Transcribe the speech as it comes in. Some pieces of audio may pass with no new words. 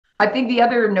I think the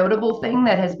other notable thing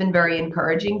that has been very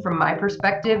encouraging from my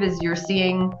perspective is you're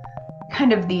seeing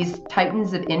kind of these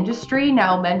titans of industry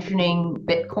now mentioning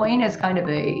Bitcoin as kind of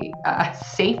a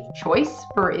safe choice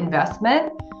for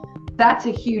investment. That's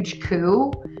a huge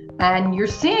coup. And you're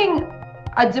seeing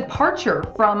a departure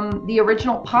from the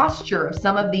original posture of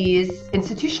some of these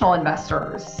institutional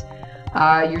investors.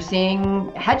 You're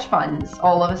seeing hedge funds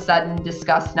all of a sudden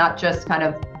discuss not just kind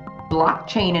of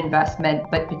blockchain investment,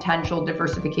 but potential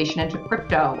diversification into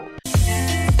crypto.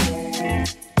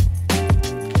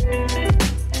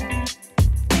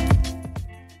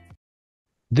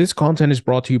 This content is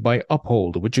brought to you by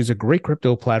Uphold, which is a great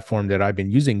crypto platform that I've been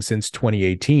using since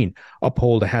 2018.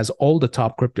 Uphold has all the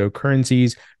top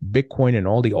cryptocurrencies, Bitcoin, and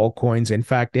all the altcoins. In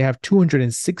fact, they have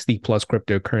 260 plus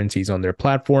cryptocurrencies on their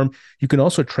platform. You can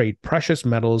also trade precious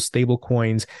metals, stable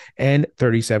coins, and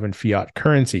 37 fiat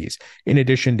currencies. In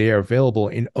addition, they are available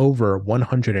in over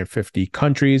 150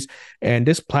 countries. And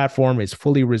this platform is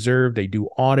fully reserved. They do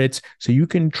audits, so you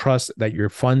can trust that your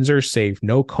funds are safe,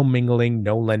 no commingling,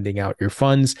 no lending out your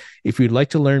funds. If you'd like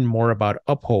to learn more about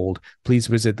Uphold, please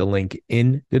visit the link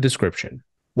in the description.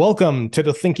 Welcome to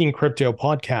the Thinking Crypto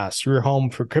podcast, your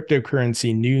home for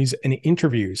cryptocurrency news and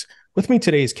interviews. With me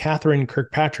today is Katherine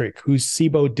Kirkpatrick, who's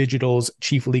Cboe Digital's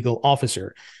Chief Legal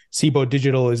Officer. Cboe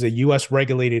Digital is a U.S.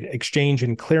 regulated exchange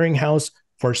and clearinghouse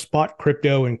for spot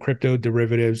crypto and crypto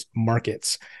derivatives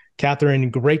markets. Katherine,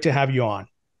 great to have you on.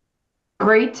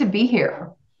 Great to be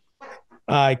here.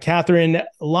 Katherine,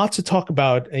 lots to talk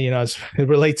about, as it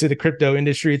relates to the crypto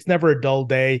industry. It's never a dull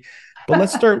day, but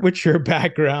let's start with your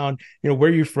background. Where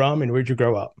you're from and where'd you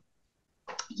grow up?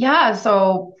 Yeah,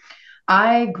 so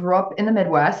I grew up in the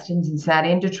Midwest in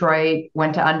Cincinnati and Detroit,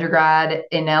 went to undergrad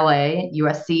in LA,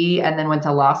 USC, and then went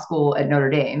to law school at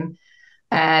Notre Dame.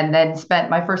 And then spent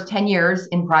my first 10 years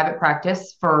in private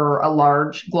practice for a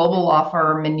large global law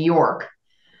firm in New York,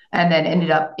 and then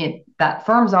ended up in that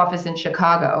firm's office in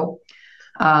Chicago.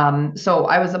 So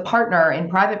I was a partner in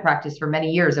private practice for many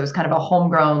years. I was kind of a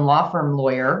homegrown law firm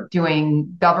lawyer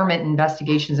doing government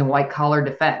investigations and white collar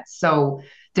defense. So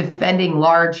defending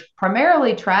large,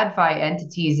 primarily TradFi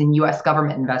entities in US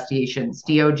government investigations,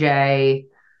 DOJ,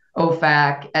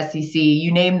 OFAC, SEC,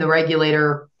 you name the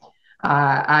regulator.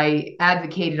 I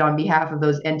advocated on behalf of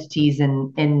those entities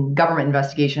in government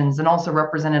investigations, and also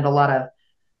represented a lot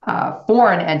of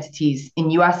foreign entities in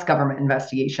US government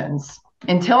investigations,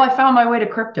 until I found my way to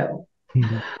crypto.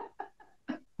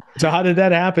 So how did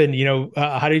that happen?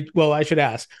 I should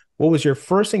ask, what was your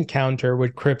first encounter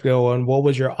with crypto, and what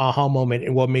was your aha moment,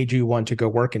 and what made you want to go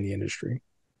work in the industry?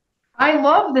 I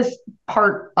love this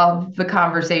part of the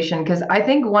conversation because I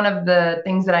think one of the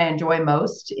things that I enjoy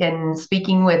most in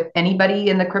speaking with anybody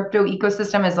in the crypto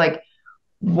ecosystem is like,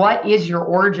 what is your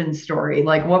origin story?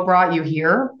 Like, what brought you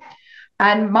here?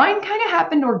 And mine kind of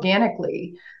happened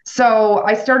organically. So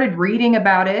I started reading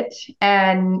about it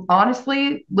and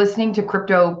honestly listening to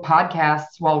crypto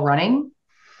podcasts while running.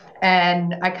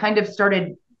 And I kind of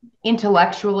started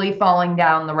intellectually falling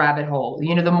down the rabbit hole.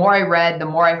 The more I read, the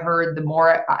more I heard, the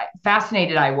more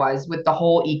fascinated I was with the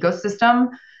whole ecosystem.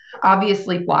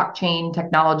 Obviously, blockchain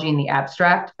technology in the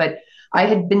abstract, but I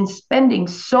had been spending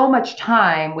so much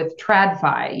time with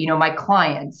TradFi, my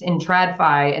clients in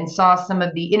TradFi, and saw some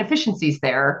of the inefficiencies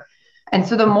there. And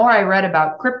so the more I read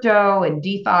about crypto and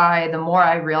DeFi, the more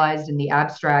I realized in the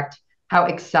abstract how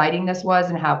exciting this was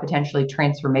and how potentially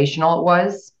transformational it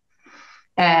was.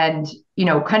 And,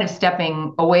 kind of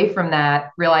stepping away from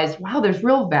that, realized, wow, there's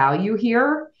real value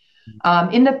here.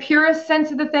 In the purest sense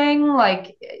of the thing,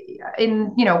 like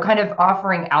in, kind of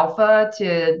offering alpha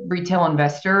to retail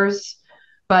investors,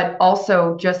 but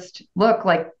also just look,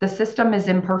 like the system is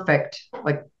imperfect.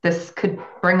 Like this could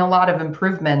bring a lot of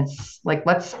improvements. Like,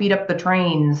 let's speed up the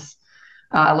trains.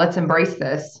 Let's embrace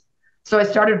this. So I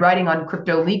started writing on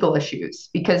crypto legal issues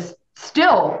because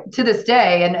still to this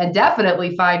day, and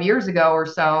definitely 5 years ago or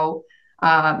so,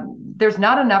 there's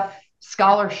not enough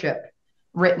scholarship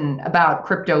written about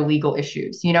crypto legal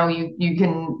issues. You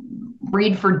can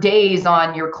read for days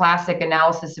on your classic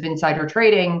analysis of insider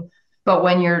trading, but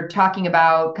when you're talking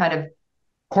about kind of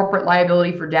corporate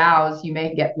liability for DAOs, you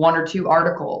may get one or two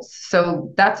articles.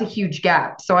 So that's a huge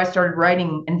gap. So I started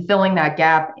writing and filling that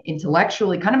gap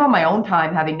intellectually, kind of on my own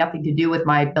time, having nothing to do with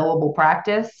my billable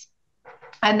practice.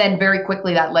 And then very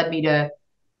quickly that led me to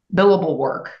billable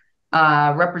work,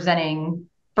 representing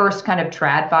first kind of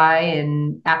TradFi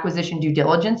and acquisition due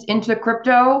diligence into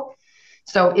crypto.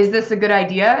 So is this a good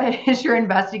idea? Is your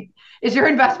investment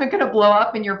going to blow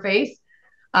up in your face?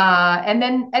 And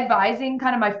then advising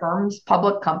kind of my firm's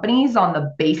public companies on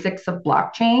the basics of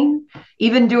blockchain,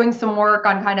 even doing some work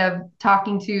on kind of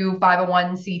talking to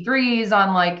 501c3s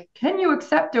on like, can you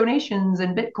accept donations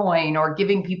in Bitcoin, or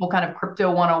giving people kind of crypto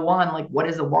 101, like what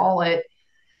is a wallet?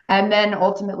 And then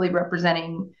ultimately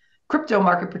representing crypto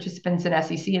market participants in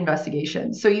SEC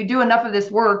investigations. So you do enough of this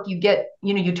work, you get,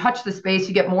 you touch the space,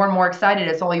 you get more and more excited.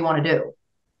 It's all you want to do.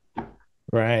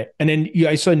 Right. And then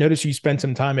I saw notice you spent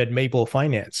some time at Maple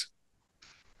Finance.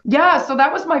 Yeah, so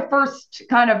that was my first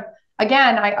kind of,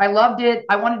 again, I loved it.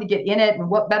 I wanted to get in it. And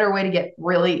what better way to get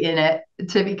really in it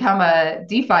to become a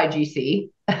DeFi GC,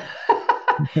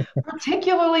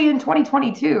 particularly in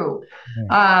 2022.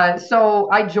 So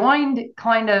I joined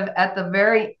kind of at the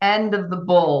very end of the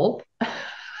bull.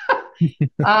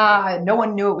 No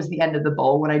one knew it was the end of the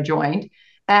bull when I joined.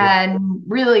 And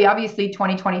really, obviously,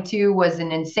 2022 was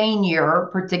an insane year,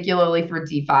 particularly for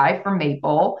DeFi, for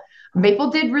Maple. Maple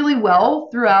did really well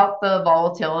throughout the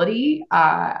volatility.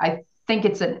 I think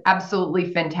it's an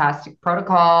absolutely fantastic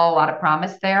protocol, a lot of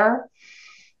promise there.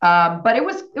 But it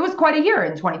was quite a year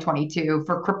in 2022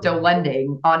 for crypto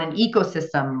lending on an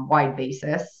ecosystem wide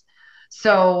basis.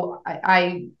 So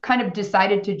I kind of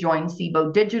decided to join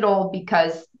Cboe Digital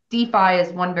because DeFi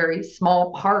is one very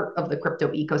small part of the crypto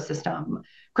ecosystem.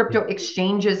 Crypto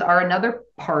exchanges are another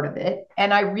part of it.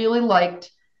 And I really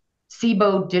liked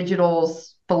Cboe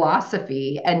Digital's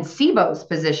philosophy and Cboe's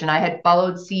position. I had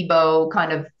followed Cboe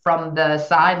kind of from the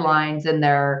sidelines in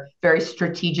their very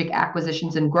strategic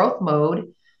acquisitions and growth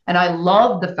mode. And I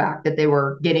love the fact that they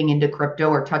were getting into crypto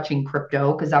or touching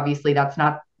crypto, because obviously that's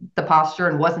not the posture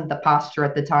and wasn't the posture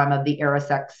at the time of the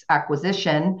ErisX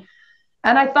acquisition.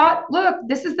 And I thought, look,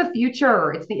 this is the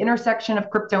future. It's the intersection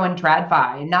of crypto and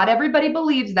TradFi. Not everybody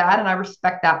believes that, and I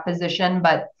respect that position,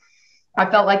 but I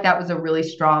felt like that was a really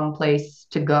strong place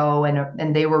to go,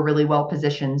 and they were really well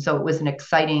positioned. So it was an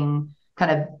exciting kind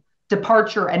of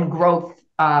departure and growth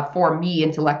for me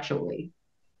intellectually.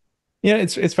 Yeah,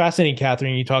 it's fascinating,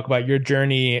 Catherine. You talk about your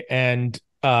journey, and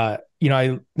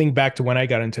I think back to when I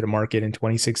got into the market in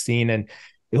 2016, and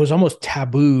it was almost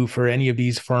taboo for any of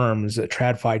these firms,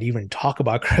 TradFi, to even talk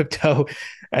about crypto,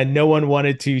 and no one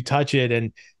wanted to touch it.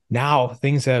 And now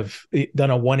things have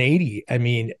done a 180. I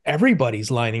mean,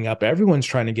 everybody's lining up, everyone's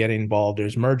trying to get involved.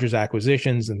 There's mergers,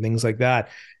 acquisitions, and things like that.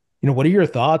 What are your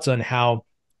thoughts on how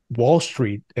Wall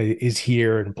Street is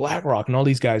here, and BlackRock and all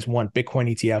these guys want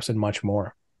Bitcoin ETFs and much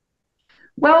more?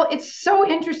 Well, it's so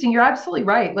interesting. You're absolutely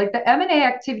right. Like the M&A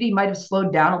activity might have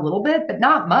slowed down a little bit, but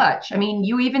not much. I mean,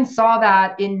 you even saw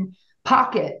that in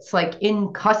pockets, like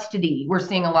in custody, we're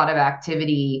seeing a lot of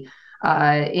activity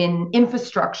in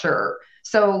infrastructure.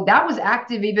 So that was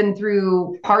active even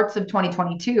through parts of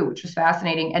 2022, which was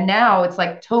fascinating. And now it's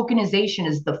like tokenization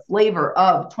is the flavor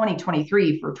of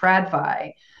 2023 for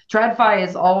TradFi. TradFi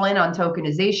is all in on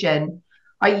tokenization.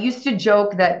 I used to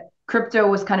joke that crypto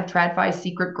was kind of TradFi's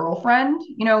secret girlfriend.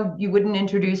 You wouldn't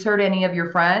introduce her to any of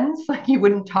your friends, like you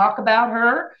wouldn't talk about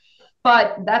her.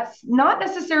 But that's not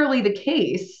necessarily the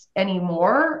case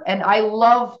anymore. And I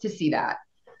love to see that.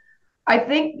 I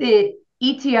think the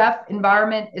ETF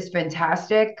environment is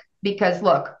fantastic because,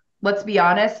 look, let's be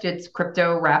honest, it's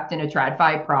crypto wrapped in a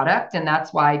TradFi product. And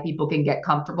that's why people can get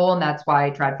comfortable. And that's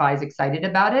why TradFi is excited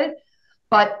about it.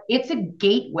 But it's a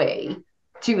gateway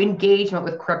to engagement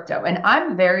with crypto. And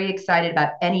I'm very excited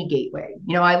about any gateway.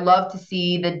 I love to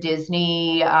see the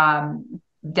Disney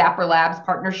Dapper Labs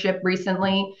partnership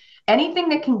recently. Anything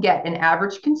that can get an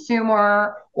average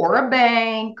consumer or a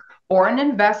bank or an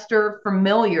investor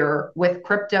familiar with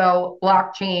crypto,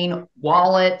 blockchain,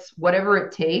 wallets, whatever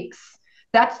it takes,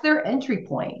 that's their entry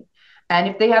point. And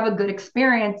if they have a good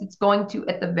experience, it's going to,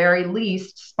 at the very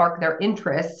least, spark their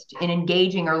interest in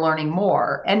engaging or learning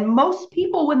more. And most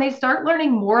people, when they start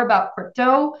learning more about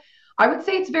crypto, I would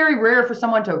say it's very rare for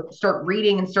someone to start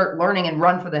reading and start learning and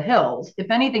run for the hills.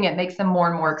 If anything, it makes them more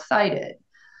and more excited.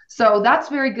 So that's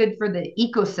very good for the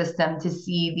ecosystem to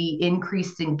see the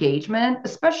increased engagement,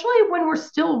 especially when we're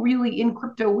still really in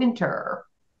crypto winter.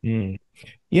 Mm.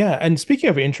 Yeah, and speaking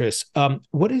of interest,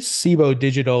 what is Cboe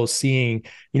Digital seeing,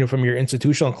 from your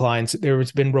institutional clients?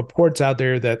 There's been reports out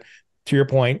there that, to your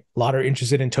point, a lot are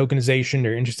interested in tokenization.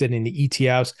 They're interested in the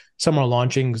ETFs. Some are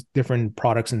launching different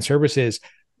products and services.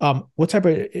 What type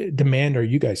of demand are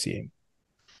you guys seeing?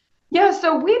 Yeah,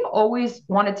 so we've always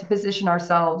wanted to position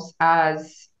ourselves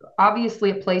as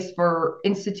obviously a place for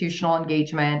institutional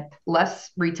engagement,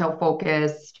 less retail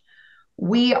focused.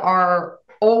 We are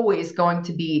always going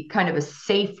to be kind of a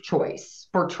safe choice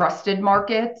for trusted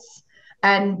markets.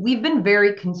 And we've been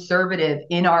very conservative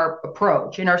in our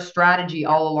approach, in our strategy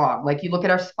all along. Like you look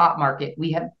at our spot market,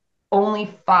 we have only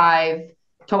 5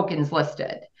 tokens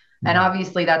listed. And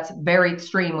obviously that's very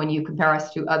extreme when you compare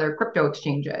us to other crypto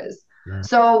exchanges. Yeah.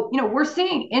 So, we're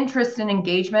seeing interest and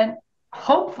engagement,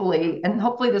 hopefully, and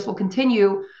hopefully this will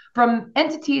continue from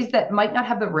entities that might not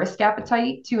have the risk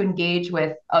appetite to engage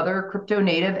with other crypto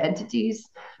native entities.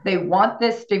 They want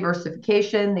this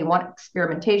diversification, they want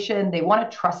experimentation, they want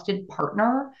a trusted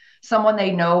partner, someone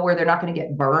they know where they're not going to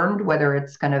get burned, whether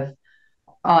it's kind of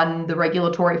on the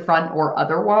regulatory front or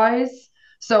otherwise.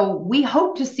 So we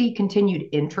hope to see continued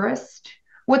interest.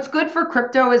 What's good for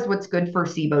crypto is what's good for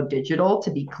Cboe Digital,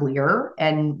 to be clear.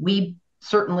 And we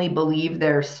certainly believe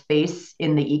there's space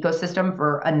in the ecosystem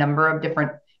for a number of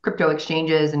different crypto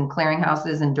exchanges and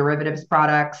clearinghouses and derivatives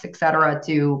products, et cetera,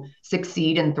 to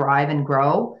succeed and thrive and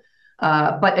grow.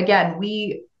 But again,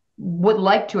 we would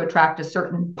like to attract a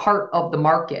certain part of the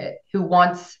market who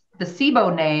wants the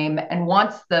Cboe name and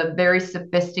wants the very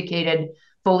sophisticated,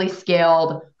 fully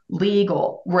scaled,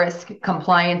 legal risk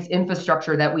compliance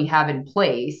infrastructure that we have in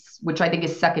place, which I think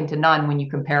is second to none when you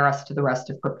compare us to the rest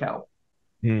of crypto.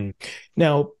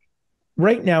 Now,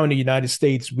 right now in the United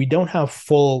States, we don't have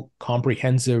full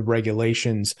comprehensive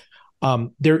regulations.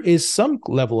 There is some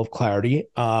level of clarity,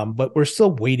 but we're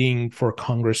still waiting for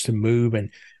Congress to move and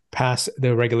pass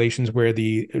the regulations where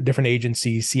the different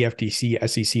agencies, CFTC,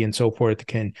 SEC, and so forth,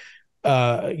 can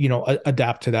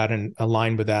adapt to that and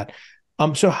align with that.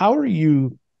 So how are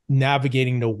you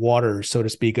navigating the waters, so to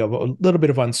speak, of a little bit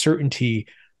of uncertainty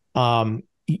in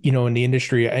the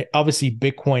industry? Obviously,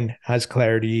 Bitcoin has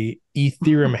clarity,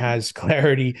 Ethereum has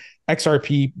clarity,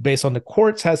 XRP, based on the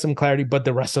courts, has some clarity, but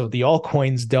the rest of the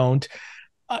altcoins don't.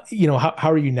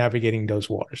 How are you navigating those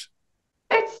waters?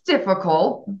 It's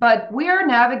difficult, but we are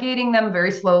navigating them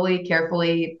very slowly,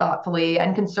 carefully, thoughtfully,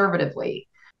 and conservatively.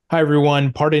 Hi,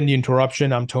 everyone. Pardon the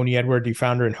interruption. I'm Tony Edward, the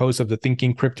founder and host of the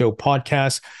Thinking Crypto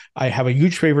podcast. I have a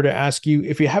huge favor to ask you.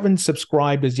 If you haven't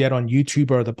subscribed as yet on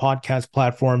YouTube or the podcast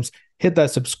platforms, hit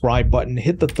that subscribe button,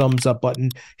 hit the thumbs up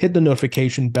button, hit the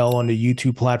notification bell on the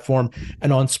YouTube platform,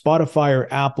 and on Spotify or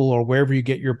Apple or wherever you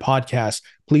get your podcasts,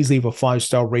 please leave a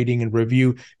 5-star rating and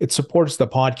review. It supports the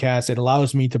podcast. It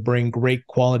allows me to bring great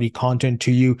quality content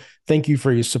to you. Thank you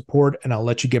for your support, and I'll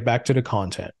let you get back to the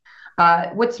content.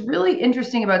 What's really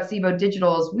interesting about Cboe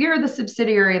Digital is we are the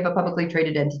subsidiary of a publicly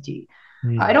traded entity.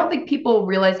 I don't think people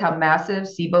realize how massive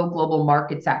Cboe Global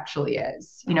Markets actually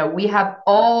is. We have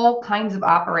all kinds of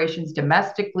operations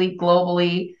domestically,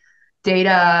 globally,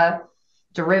 data,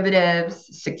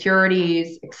 derivatives,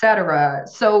 securities, et cetera.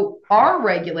 So our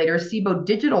regulators, Cboe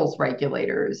Digital's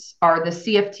regulators, are the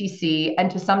CFTC and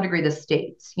to some degree the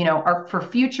states. For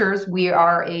futures, we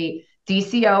are a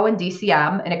DCO and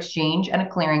DCM, an exchange and a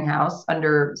clearinghouse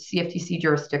under CFTC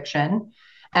jurisdiction.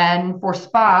 And for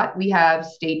spot, we have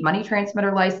state money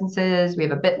transmitter licenses, we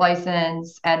have a BIT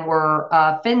license, and we're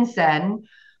FinCEN,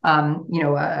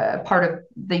 part of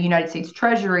the United States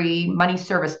Treasury money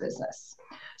service business.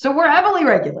 So we're heavily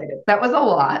regulated. That was a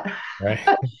lot. Right.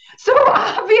 So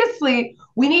obviously,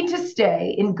 we need to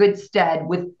stay in good stead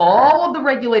with all of the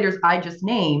regulators I just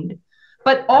named.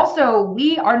 But also,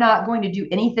 we are not going to do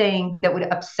anything that would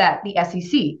upset the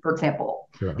SEC, for example.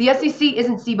 Sure. The SEC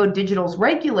isn't Cboe Digital's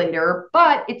regulator,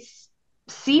 but it's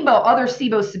other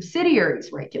Cboe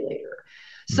subsidiaries regulator.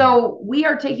 So we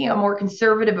are taking a more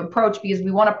conservative approach because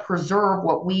we want to preserve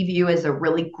what we view as a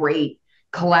really great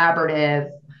collaborative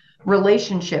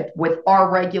relationship with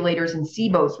our regulators and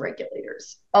Cboe's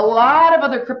regulators. A lot of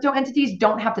other crypto entities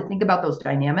don't have to think about those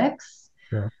dynamics.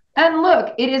 Sure. And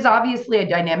look, it is obviously a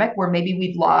dynamic where maybe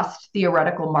we've lost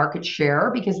theoretical market share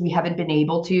because we haven't been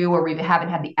able to, or we haven't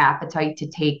had the appetite to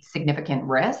take significant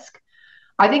risk.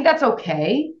 I think that's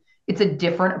okay. It's a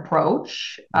different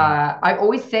approach. I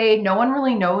always say no one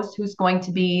really knows who's going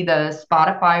to be the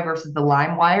Spotify versus the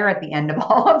LimeWire at the end of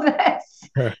all of this.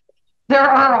 Sure. There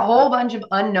are a whole bunch of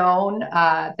unknown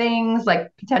things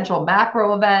like potential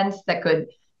macro events that could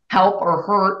help or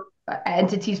hurt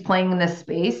entities playing in this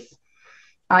space.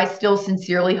 I still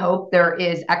sincerely hope there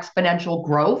is exponential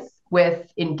growth with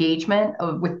engagement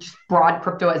with just broad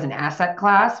crypto as an asset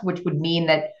class, which would mean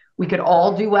that we could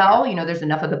all do well. There's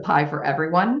enough of the pie for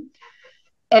everyone.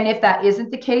 And if that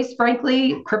isn't the case,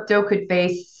 frankly, crypto could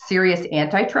face serious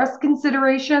antitrust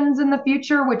considerations in the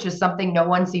future, which is something no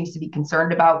one seems to be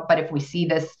concerned about. But if we see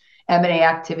this M&A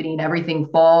activity and everything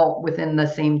fall within the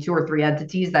same 2 or 3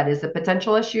 entities, that is a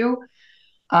potential issue.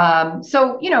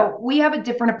 So we have a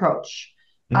different approach.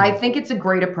 I think it's a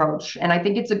great approach, and I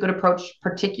think it's a good approach,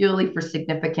 particularly for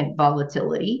significant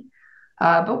volatility.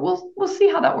 But we'll see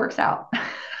how that works out.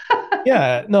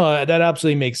 Yeah, no, that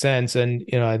absolutely makes sense, and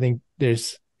I think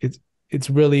it's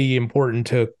really important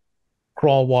to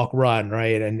crawl, walk, run,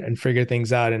 right? And figure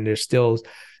things out. And there's still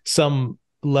some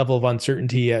level of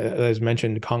uncertainty. As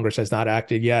mentioned, Congress has not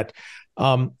acted yet.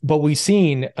 But we've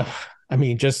seen, I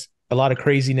mean, just a lot of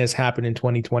craziness happen in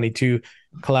 2022,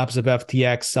 collapse of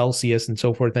FTX, Celsius, and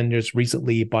so forth. And just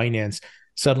recently, Binance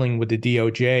settling with the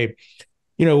DOJ.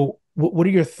 What are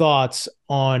your thoughts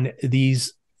on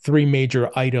these three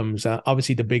major items?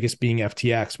 Obviously, the biggest being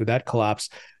FTX with that collapse.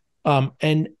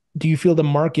 And do you feel the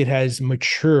market has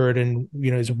matured and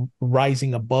is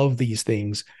rising above these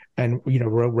things and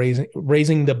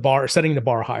raising the bar, setting the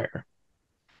bar higher?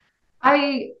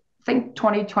 I think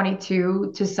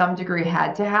 2022 to some degree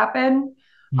had to happen.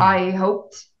 Hmm. I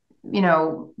hoped,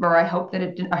 or I hope that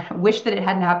it didn't, I wish that it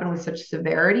hadn't happened with such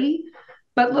severity.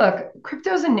 But look,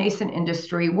 crypto's a nascent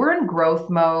industry. We're in growth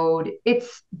mode.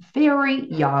 It's very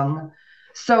young.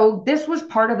 So this was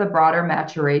part of the broader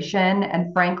maturation.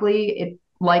 And frankly, it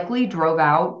likely drove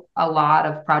out a lot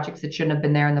of projects that shouldn't have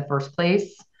been there in the first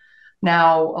place.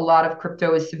 Now, a lot of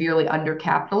crypto is severely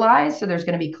undercapitalized, so there's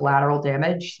going to be collateral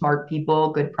damage. Smart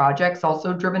people, good projects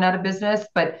also driven out of business,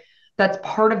 but that's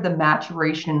part of the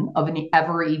maturation of an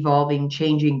ever evolving,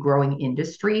 changing, growing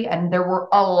industry. And there were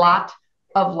a lot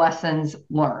of lessons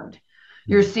learned.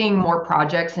 You're seeing more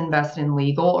projects invest in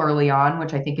legal early on,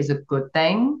 which I think is a good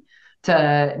thing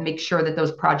to make sure that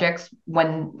those projects,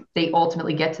 when they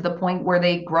ultimately get to the point where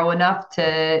they grow enough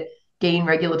to gain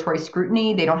regulatory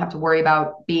scrutiny, they don't have to worry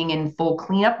about being in full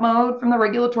cleanup mode from the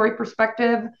regulatory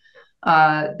perspective.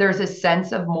 There's a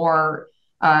sense of more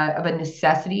of a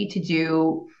necessity to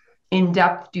do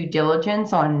in-depth due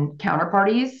diligence on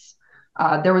counterparties.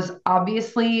 There was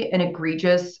obviously an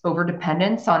egregious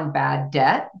overdependence on bad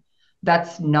debt.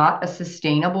 That's not a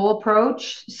sustainable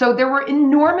approach. So there were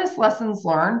enormous lessons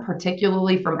learned,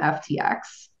 particularly from FTX.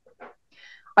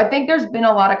 I think there's been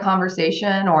a lot of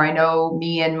conversation, or I know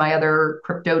me and my other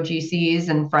crypto GCs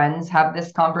and friends have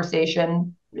this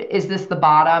conversation. Is this the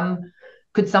bottom?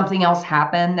 Could something else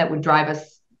happen that would drive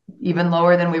us even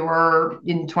lower than we were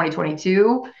in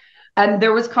 2022? And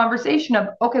there was conversation of,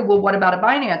 okay, well, what about a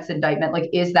Binance indictment? Like,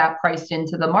 is that priced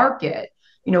into the market?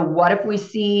 What if we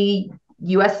see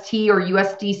UST or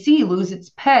USDC lose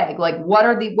its peg? Like, what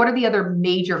are the other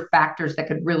major factors that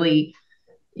could really,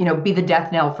 be the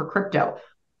death knell for crypto?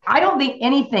 I don't think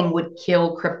anything would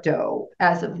kill crypto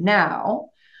as of now.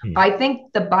 I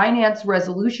think the Binance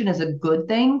resolution is a good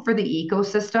thing for the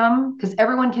ecosystem because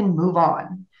everyone can move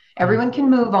on. Everyone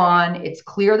can move on. It's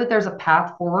clear that there's a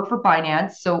path forward for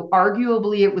Binance. So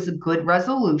arguably it was a good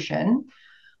resolution.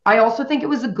 I also think it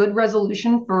was a good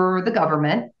resolution for the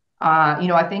government.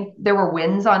 I think there were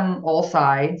wins on all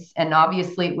sides, and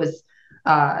obviously it was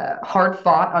hard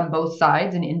fought on both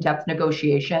sides and in-depth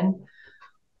negotiation.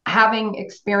 Having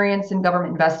experience in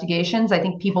government investigations, I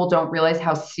think people don't realize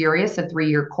how serious a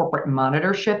 3-year corporate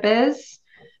monitorship is.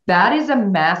 That is a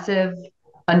massive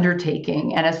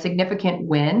undertaking and a significant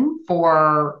win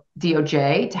for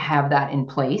DOJ to have that in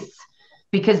place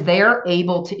because they are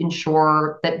able to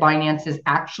ensure that Binance is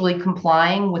actually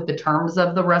complying with the terms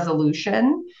of the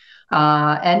resolution.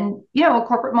 A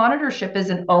corporate monitorship is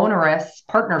an onerous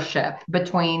partnership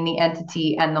between the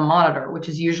entity and the monitor, which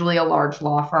is usually a large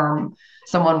law firm,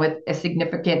 someone with a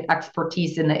significant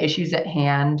expertise in the issues at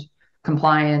hand,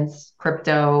 compliance,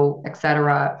 crypto, et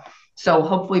cetera. So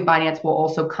hopefully Binance will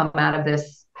also come out of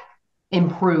this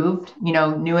improved,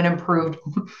 new and improved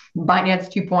Binance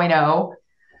 2.0.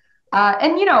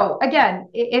 Again,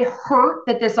 it hurt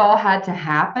that this all had to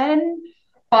happen,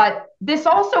 but this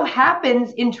also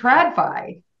happens in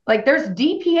TradFi. Like there's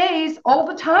DPAs all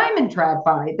the time in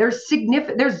TradFi.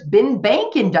 There's been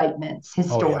bank indictments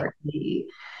historically.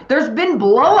 Oh, yeah. There's been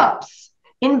blowups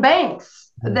in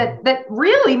banks that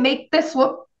really make this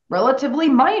look relatively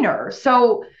minor.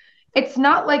 So it's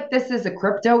not like this is a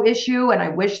crypto issue, and I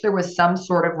wish there was some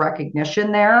sort of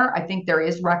recognition there. I think there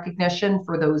is recognition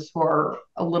for those who are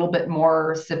a little bit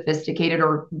more sophisticated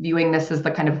or viewing this as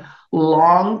the kind of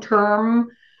long-term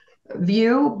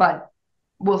view, but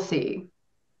we'll see.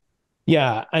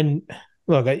 Yeah. And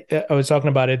look, I was talking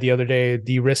about it the other day,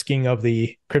 de-risking of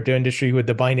the crypto industry with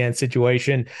the Binance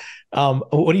situation.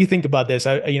 What do you think about this?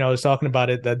 I was talking about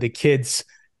it, that the kids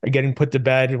are getting put to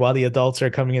bed while the adults are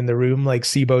coming in the room, like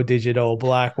Cboe Digital,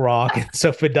 BlackRock, and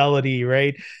so Fidelity,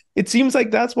 right? It seems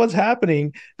like that's what's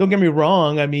happening. Don't get me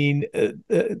wrong. I mean,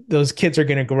 those kids are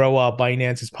going to grow up.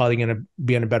 Binance is probably going to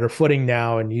be on a better footing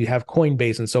now, and you have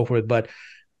Coinbase and so forth. But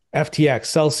FTX,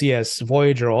 Celsius,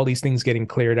 Voyager, all these things getting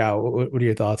cleared out. What are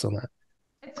your thoughts on that?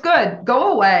 It's good.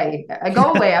 Go away.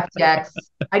 Go away, FTX.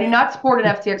 I do not support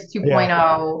an FTX 2.0.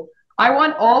 Yeah. I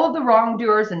want all of the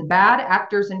wrongdoers and bad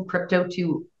actors in crypto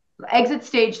to exit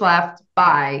stage left,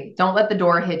 buy. Don't let the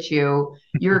door hit you.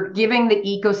 You're giving the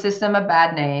ecosystem a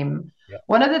bad name. Yeah.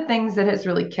 One of the things that has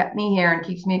really kept me here and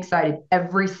keeps me excited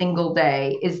every single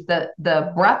day is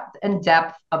the breadth and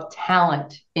depth of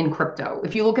talent in crypto.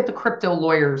 If you look at the crypto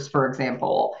lawyers, for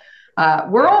example,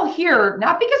 we're all here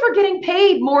not because we're getting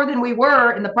paid more than we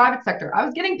were in the private sector. I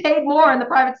was getting paid more in the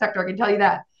private sector, I can tell you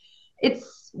that.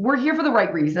 We're here for the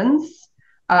right reasons.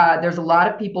 There's a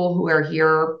lot of people who are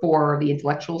here for the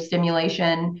intellectual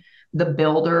stimulation, the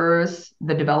builders,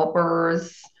 the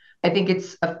developers. I think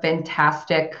it's a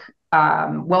fantastic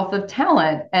wealth of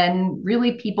talent and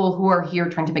really people who are here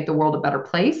trying to make the world a better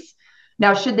place.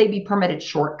 Now, should they be permitted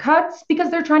shortcuts because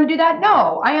they're trying to do that?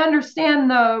 No, I understand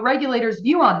the regulators'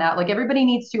 view on that. Like everybody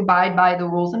needs to abide by the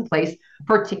rules in place,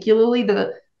 particularly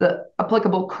the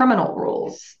applicable criminal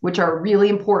rules, which are really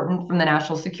important from the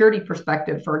national security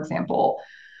perspective, for example.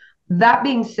 That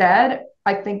being said,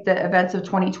 I think the events of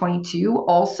 2022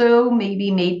 also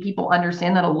maybe made people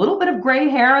understand that a little bit of gray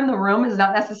hair in the room is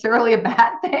not necessarily a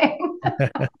bad thing.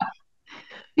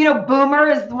 Boomer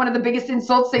is one of the biggest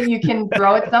insults that you can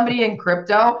throw at somebody in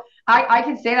crypto. I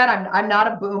can say that I'm not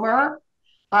a boomer.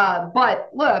 But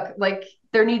look, like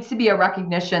there needs to be a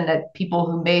recognition that people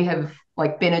who may have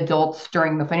like been adults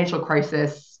during the financial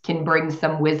crisis can bring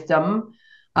some wisdom.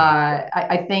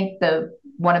 I think the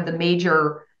one of the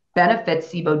major benefits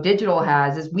Cboe Digital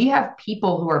has is we have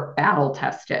people who are battle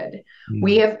tested.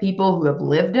 We have people who have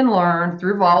lived and learned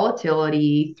through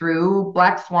volatility, through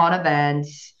black swan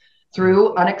events,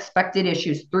 through unexpected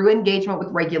issues, through engagement with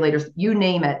regulators, you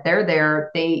name it. They're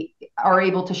there. They are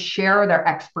able to share their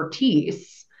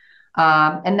expertise.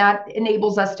 And that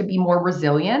enables us to be more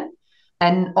resilient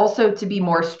and also to be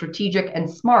more strategic and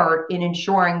smart in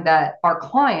ensuring that our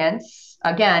clients,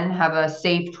 again, have a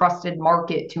safe, trusted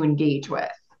market to engage with.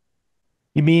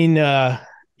 You mean, a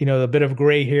bit of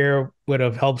gray hair would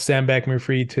have helped Sam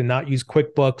Bankman-Fried to not use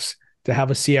QuickBooks, to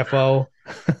have a CFO?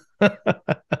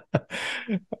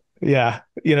 Yeah.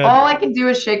 All I can do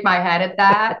is shake my head at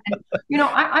that. And,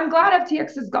 I'm glad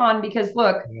FTX is gone because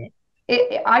look,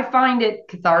 I find it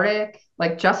cathartic.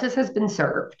 Like justice has been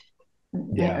served.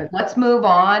 Yeah. Let's move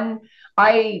on.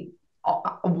 I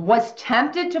was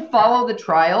tempted to follow the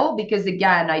trial because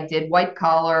again, I did white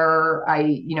collar.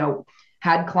 I,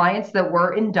 had clients that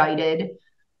were indicted.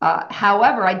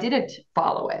 However, I didn't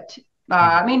follow it.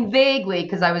 I mean, vaguely,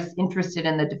 because I was interested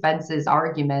in the defense's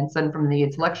arguments and from the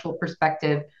intellectual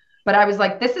perspective. But I was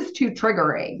like, this is too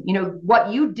triggering.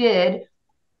 What you did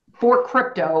for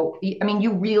crypto, I mean,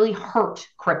 you really hurt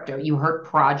crypto. You hurt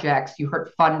projects, you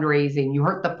hurt fundraising, you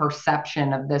hurt the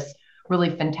perception of this really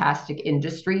fantastic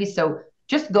industry. So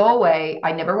just go away.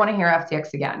 I never want to hear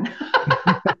FTX again.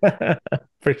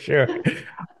 For sure.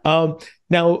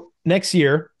 Now, next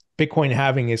year, Bitcoin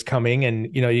halving is coming,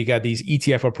 and you got these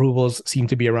ETF approvals seem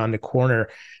to be around the corner.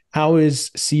 How is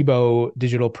Cboe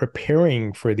Digital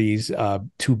preparing for these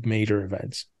two major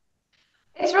events?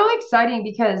 It's really exciting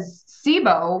because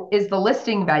Cboe is the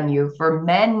listing venue for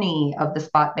many of the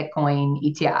spot Bitcoin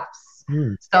ETFs.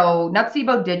 So not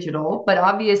Cboe Digital, but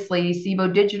obviously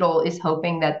Cboe Digital is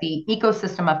hoping that the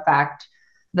ecosystem effect,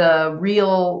 the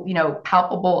real,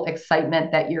 palpable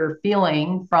excitement that you're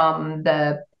feeling from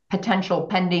the potential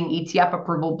pending ETF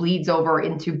approval bleeds over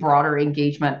into broader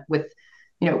engagement with,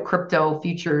 crypto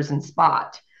futures and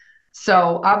spot.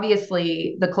 So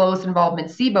obviously the close involvement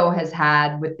Cboe has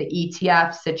had with the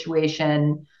ETF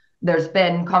situation, there's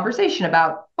been conversation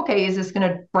about, okay, is this going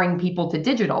to bring people to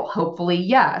digital? Hopefully,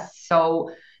 yes.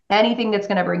 So anything that's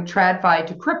going to bring TradFi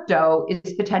to crypto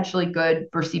is potentially good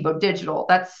for Cboe Digital.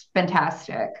 That's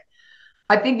fantastic.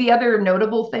 I think the other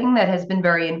notable thing that has been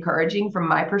very encouraging from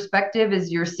my perspective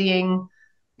is you're seeing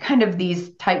kind of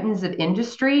these titans of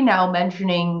industry now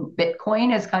mentioning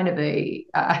Bitcoin as kind of a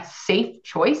safe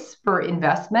choice for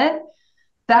investment.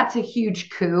 That's a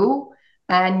huge coup.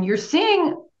 And you're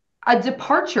seeing a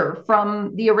departure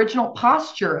from the original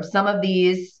posture of some of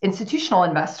these institutional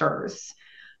investors.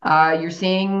 You're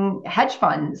seeing hedge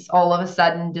funds all of a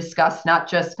sudden discuss not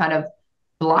just kind of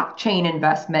blockchain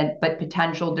investment, but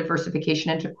potential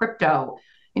diversification into crypto.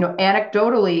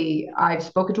 Anecdotally, I've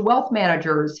spoken to wealth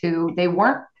managers who they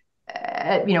weren't,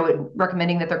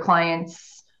 recommending that their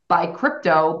clients buy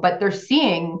crypto, but they're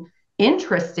seeing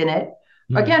interest in it.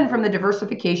 Again, from the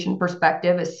diversification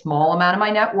perspective, a small amount of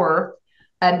my net worth,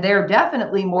 and they're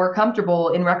definitely more comfortable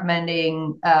in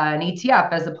recommending an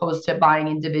ETF as opposed to buying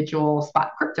individual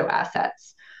spot crypto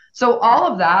assets. So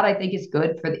all of that, I think, is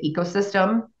good for the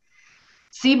ecosystem.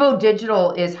 Cboe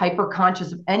Digital is hyper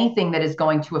conscious of anything that is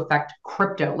going to affect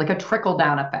crypto, like a trickle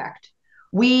down effect.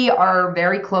 we are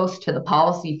very close to the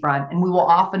policy front, and we will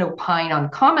often opine on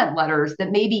comment letters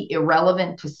that may be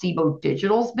irrelevant to Cboe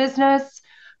Digital's business.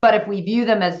 But if we view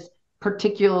them as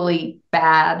particularly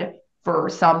bad for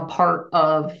some part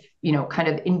of, kind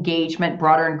of engagement,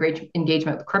 broader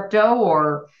engagement with crypto,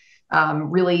 or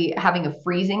really having a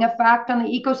freezing effect on the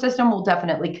ecosystem, we'll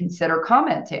definitely consider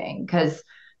commenting, because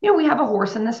we have a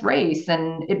horse in this race,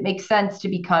 and it makes sense to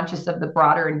be conscious of the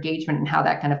broader engagement and how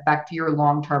that can affect your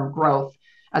long-term growth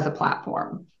as a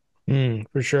platform.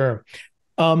 For sure.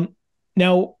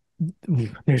 Now,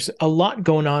 there's a lot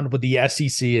going on with the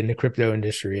SEC in the crypto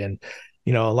industry, and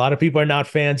a lot of people are not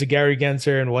fans of Gary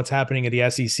Gensler, and what's happening at the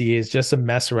SEC is just a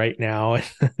mess right now.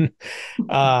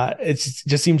 It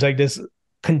just seems like this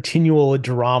continual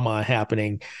drama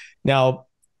happening. Now,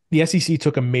 the SEC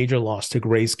took a major loss to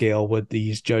Grayscale, with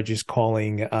these judges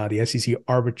calling the SEC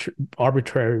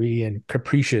arbitrary and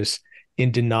capricious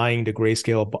in denying the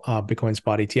Grayscale Bitcoin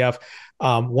spot ETF.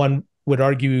 One would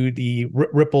argue the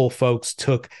Ripple folks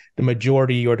took the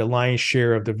majority or the lion's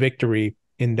share of the victory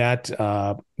in that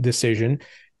decision,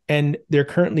 and they're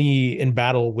currently in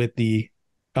battle with the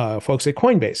folks at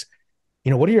Coinbase.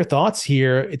 What are your thoughts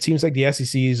here? It seems like the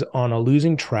SEC is on a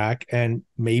losing track, and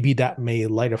maybe that may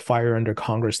light a fire under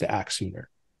Congress to act sooner.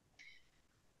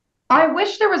 I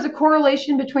wish there was a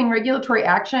correlation between regulatory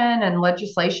action and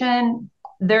legislation.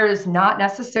 There is not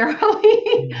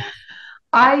necessarily.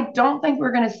 I don't think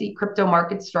we're going to see crypto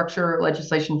market structure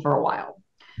legislation for a while.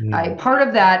 Part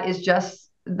of that is just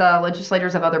the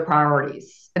legislators have other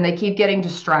priorities, and they keep getting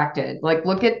distracted. Like,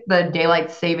 look at the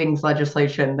daylight savings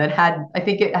legislation that I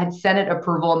think it had Senate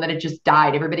approval, and then it just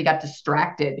died. Everybody got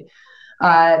distracted.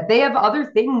 They have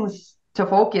other things to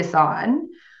focus on.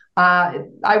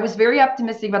 I was very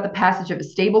optimistic about the passage of a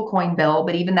stablecoin bill,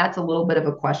 but even that's a little bit of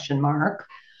a question mark.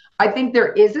 I think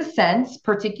there is a sense,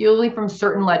 particularly from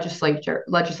certain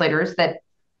legislators, that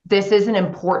this is an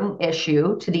important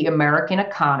issue to the American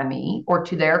economy or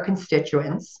to their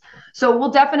constituents. So we'll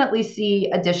definitely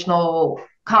see additional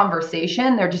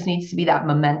conversation. There just needs to be that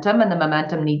momentum, and the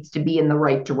momentum needs to be in the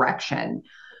right direction.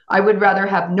 I would rather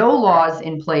have no laws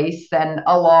in place than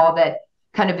a law that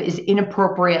kind of is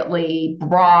inappropriately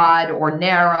broad or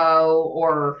narrow,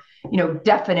 or,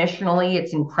 definitionally,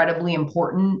 it's incredibly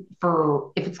important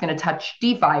for if it's going to touch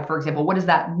DeFi, for example. What does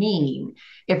that mean?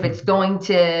 If it's going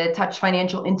to touch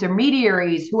financial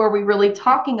intermediaries, who are we really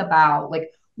talking about? Like,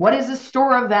 what is a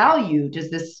store of value?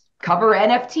 Does this cover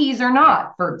NFTs or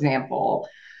not, for example?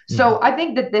 So I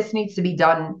think that this needs to be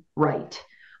done right.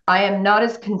 I am not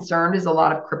as concerned as a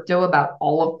lot of crypto about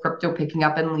all of crypto picking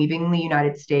up and leaving the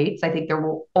United States. I think there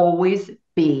will always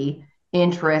be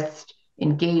interest,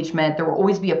 engagement. There will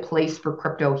always be a place for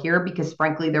crypto here, because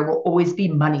frankly, there will always be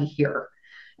money here.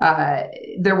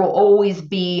 There will always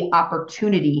be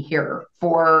opportunity here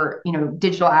for,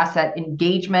 digital asset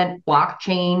engagement,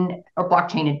 blockchain or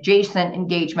blockchain adjacent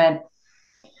engagement.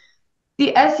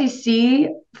 The SEC,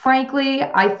 frankly,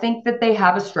 I think that they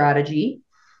have a strategy.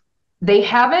 They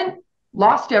haven't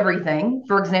lost everything.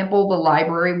 For example, the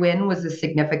library win was a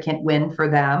significant win for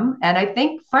them. And I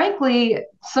think, frankly,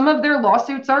 some of their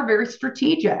lawsuits are very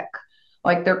strategic.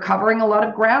 Like, they're covering a lot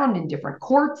of ground in different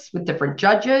courts with different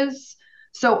judges.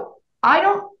 So I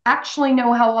don't actually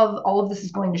know how all of this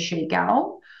is going to shake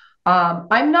out.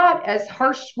 I'm not as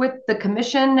harsh with the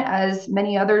commission as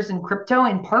many others in crypto,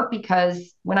 in part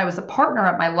because when I was a partner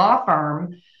at my law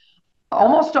firm,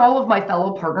 almost all of my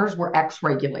fellow partners were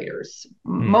ex-regulators,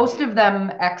 most of them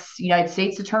ex-United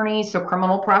States attorneys, so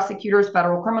criminal prosecutors,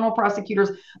 federal criminal prosecutors,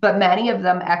 but many of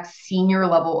them ex-senior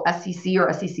level SEC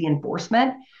or SEC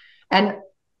enforcement. And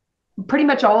pretty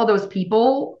much all of those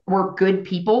people were good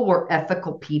people, were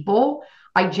ethical people.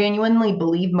 I genuinely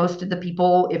believe most of the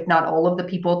people, if not all of the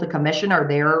people at the commission, are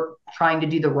there trying to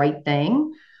do the right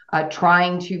thing,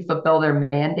 trying to fulfill their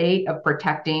mandate of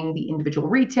protecting the individual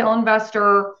retail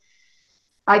investor.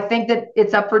 I think that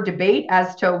it's up for debate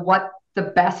as to what the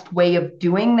best way of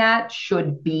doing that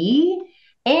should be.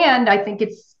 And I think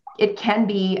it can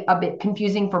be a bit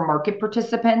confusing for market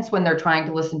participants when they're trying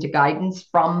to listen to guidance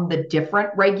from the different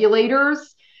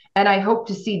regulators. And I hope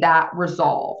to see that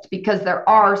resolved, because there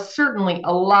are certainly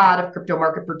a lot of crypto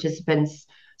market participants,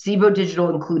 Cboe Digital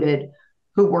included,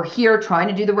 who were here trying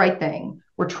to do the right thing.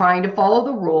 We're trying to follow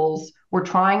the rules. We're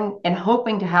trying and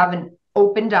hoping to have an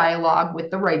open dialogue with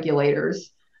the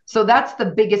regulators. So that's the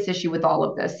biggest issue with all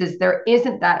of this, is there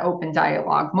isn't that open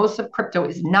dialogue. Most of crypto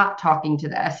is not talking to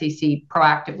the SEC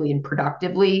proactively and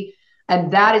productively.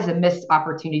 And that is a missed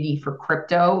opportunity for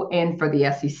crypto and for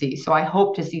the SEC. So I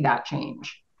hope to see that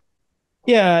change.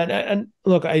 Yeah. And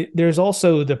look, there's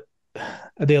also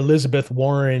the Elizabeth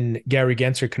Warren Gary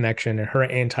Gensler connection and her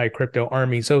anti-crypto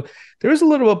army. So there is a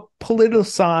little of a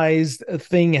politicized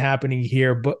thing happening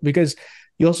here, but because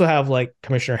you also have like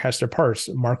Commissioner Hester Peirce,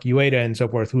 Mark Ueda, and so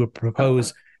forth, who have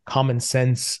proposed common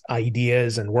sense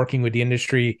ideas and working with the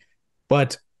industry.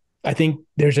 But I think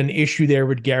there's an issue there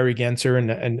with Gary Gensler,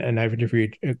 and I've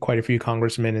interviewed quite a few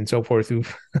congressmen and so forth who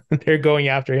they're going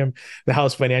after him, the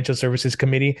House Financial Services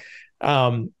Committee.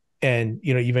 And,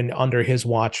 you know, even under his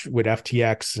watch with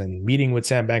FTX and meeting with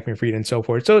Sam Bankman-Fried and so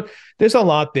forth. So there's a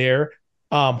lot there.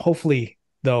 Hopefully,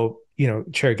 though, you know,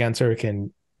 Chair Gensler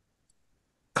can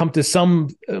come to some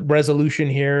resolution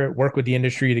here, work with the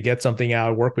industry to get something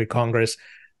out, work with Congress.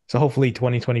 So hopefully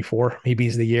 2024 maybe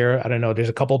is the year. I don't know. There's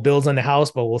a couple bills in the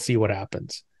House, but we'll see what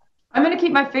happens. I'm going to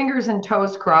keep my fingers and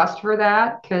toes crossed for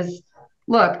that because,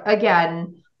 look,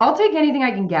 again, I'll take anything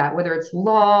I can get, whether it's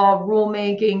law,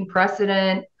 rulemaking,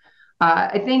 precedent.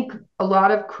 I think a lot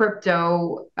of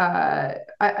crypto,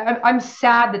 I'm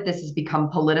sad that this has become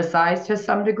politicized to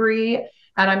some degree.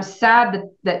 And I'm sad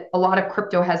that a lot of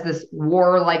crypto has this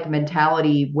war-like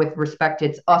mentality with respect to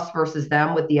it's us versus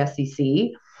them with the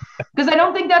SEC. Because I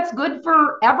don't think that's good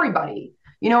for everybody.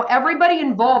 You know, everybody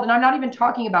involved, and I'm not even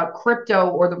talking about crypto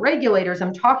or the regulators,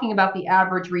 I'm talking about the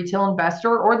average retail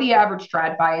investor or the average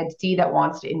TradFi entity that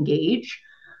wants to engage.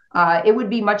 It would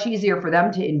be much easier for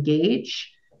them to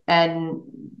engage and,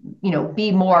 you know,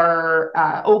 be more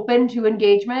open to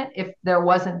engagement if there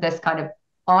wasn't this kind of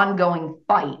ongoing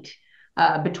fight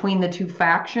between the two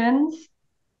factions.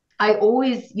 I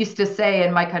always used to say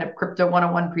in my kind of crypto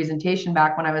 101 presentation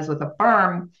back when I was with a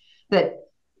firm that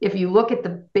if you look at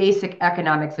the basic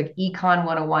economics, like Econ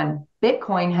 101,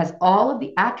 Bitcoin has all of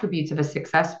the attributes of a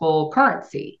successful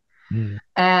currency.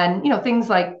 And, you know, things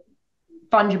like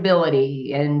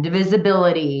fungibility and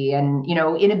divisibility and, you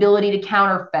know, inability to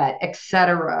counterfeit, et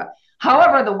cetera.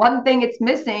 However, the one thing it's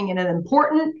missing and an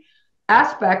important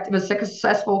aspect of a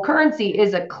successful currency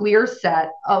is a clear set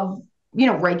of, you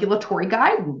know, regulatory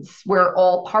guidance where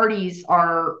all parties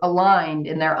are aligned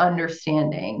in their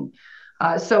understanding.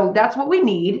 So that's what we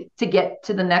need to get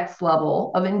to the next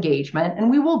level of engagement, and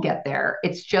we will get there.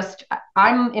 It's just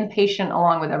I'm impatient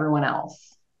along with everyone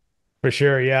else. For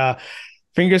sure, yeah.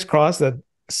 Fingers crossed that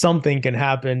something can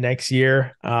happen next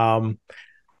year. I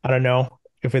don't know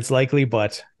if it's likely,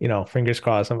 but you know, fingers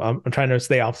crossed. I'm trying to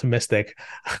stay optimistic.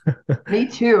 Me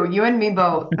too. You and me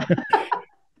both.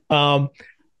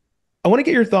 I want to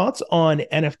get your thoughts on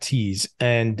NFTs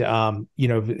and you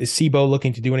know, is Cboe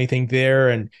looking to do anything there?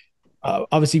 And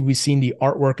obviously, we've seen the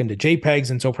artwork and the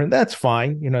JPEGs and so forth. That's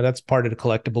fine. You know, that's part of the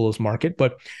collectibles market.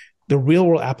 But the real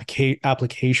world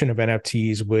application of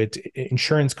NFTs with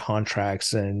insurance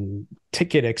contracts and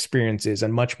ticket experiences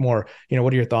and much more, you know,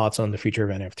 what are your thoughts on the future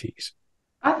of NFTs?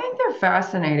 I think they're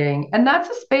fascinating. And that's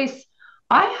a space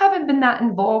I haven't been that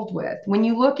involved with. When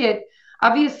you look at,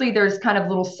 obviously, there's kind of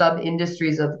little sub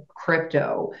industries of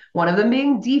crypto, one of them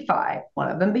being DeFi, one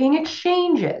of them being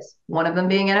exchanges, one of them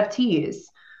being NFTs.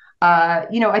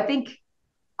 You know, I think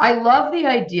I love the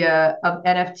idea of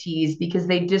NFTs because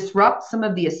they disrupt some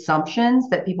of the assumptions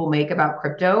that people make about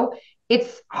crypto.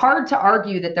 It's hard to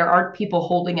argue that there aren't people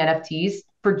holding NFTs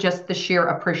for just the sheer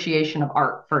appreciation of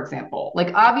art, for example.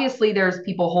 Like, obviously, there's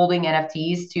people holding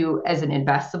NFTs to as an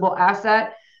investable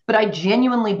asset, but I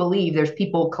genuinely believe there's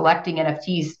people collecting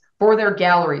NFTs for their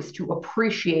galleries to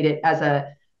appreciate it as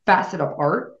a facet of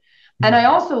art. And I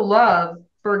also love,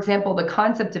 for example, the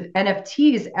concept of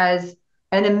NFTs as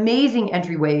an amazing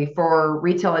entryway for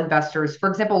retail investors. For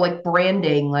example, like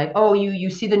branding, like, oh, you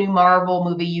see the new Marvel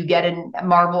movie, you get a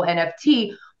Marvel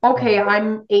NFT. Okay,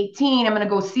 I'm 18, I'm going to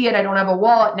go see it. I don't have a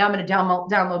wallet. Now I'm going to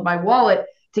download my wallet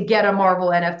to get a Marvel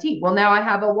NFT. Well, now I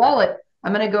have a wallet.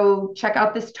 I'm going to go check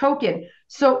out this token.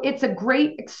 So it's a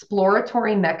great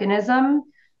exploratory mechanism.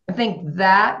 I think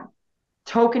that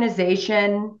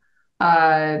tokenization,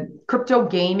 crypto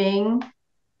gaming,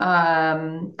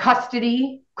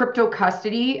 custody, crypto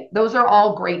custody, those are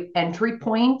all great entry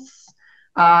points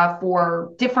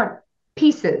for different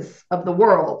pieces of the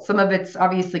world. Some of it's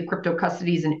obviously crypto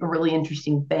custody is a really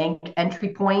interesting bank entry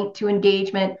point to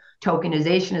engagement.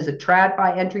 Tokenization is a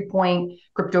TradFi entry point.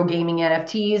 Crypto gaming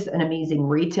NFTs, an amazing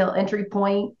retail entry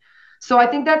point. So I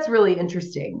think that's really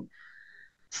interesting.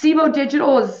 Cboe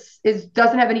Digital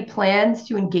doesn't have any plans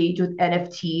to engage with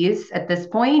NFTs at this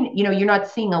point. You know, you're not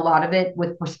seeing a lot of it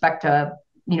with respect to,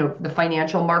 you know, the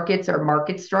financial markets or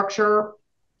market structure.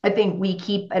 I think we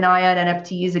keep an eye on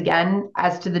NFTs again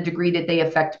as to the degree that they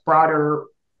affect broader,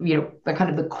 you know, the kind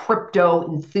of the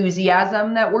crypto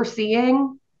enthusiasm that we're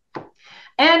seeing.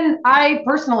 And I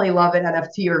personally love an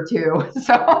NFT or two.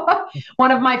 So one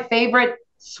of my favorite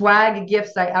swag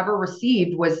gifts I ever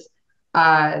received was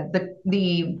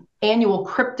the annual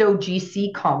Crypto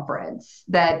GC conference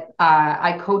that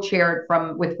I co-chaired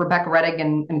with Rebecca Reddig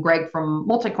and Greg from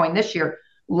Multicoin this year.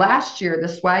 Last year, the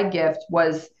swag gift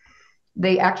was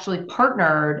they actually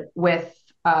partnered with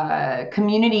a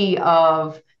community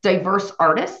of diverse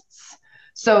artists.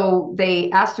 So they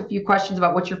asked a few questions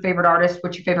about what's your favorite artist,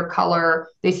 what's your favorite color.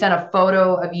 They sent a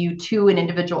photo of you to an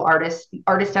individual artist. The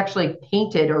artist actually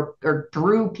painted or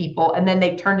drew people, and then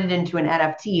they turned it into an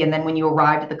NFT. And then when you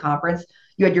arrived at the conference,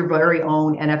 you had your very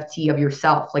own NFT of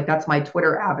yourself. Like that's my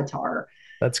Twitter avatar.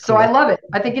 That's So I cool. love it.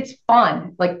 I think it's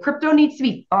fun. Like crypto needs to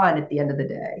be fun at the end of the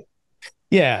day.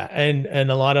 Yeah, and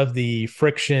a lot of the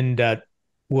friction that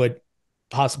would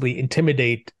possibly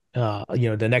intimidate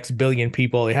the next billion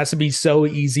people. It has to be so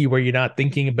easy where you're not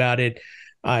thinking about it.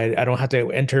 I don't have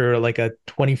to enter like a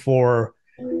 24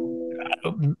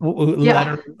 Yeah.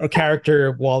 letter or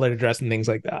character wallet address and things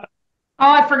like that.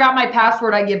 Oh, I forgot my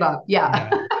password. I give up. Yeah.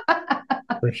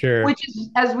 Yeah, for sure. Which is,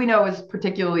 as we know, is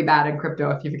particularly bad in crypto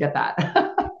if you forget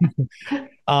that.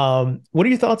 What are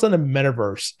your thoughts on the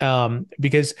metaverse?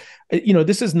 Because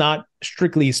this is not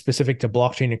strictly specific to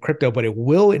blockchain and crypto, but it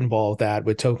will involve that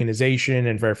with tokenization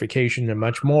and verification and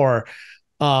much more.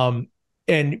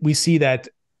 And we see that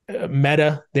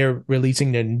Meta, they're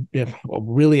releasing a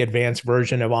really advanced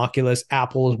version of Oculus.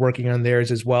 Apple is working on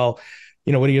theirs as well.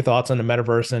 What are your thoughts on the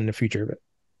metaverse and the future of it?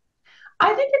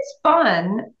 I think it's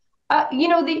fun.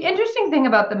 The interesting thing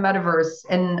about the metaverse,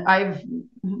 and I've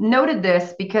noted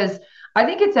this because I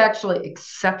think it's actually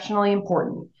exceptionally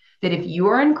important that if you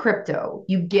are in crypto,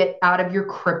 you get out of your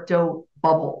crypto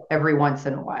bubble every once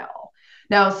in a while.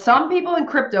 Now, some people in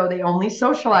crypto, they only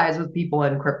socialize with people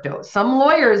in crypto. Some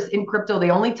lawyers in crypto, they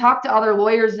only talk to other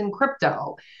lawyers in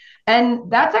crypto.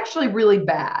 And that's actually really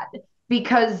bad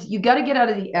because you got to get out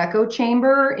of the echo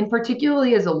chamber, and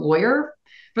particularly as a lawyer,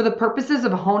 for the purposes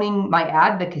of honing my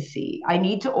advocacy, I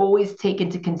need to always take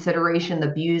into consideration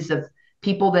the views of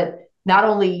people that not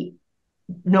only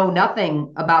know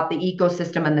nothing about the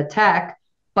ecosystem and the tech,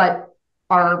 but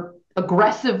are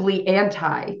aggressively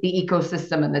anti the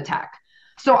ecosystem and the tech.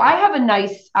 So I have a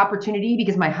nice opportunity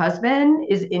because my husband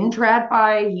is in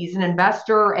TradFi, he's an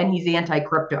investor, and he's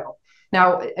anti-crypto.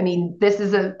 Now, I mean, this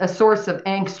is a source of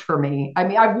angst for me. I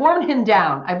mean, I've worn him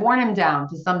down. I've worn him down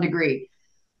to some degree,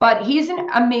 but he's an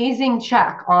amazing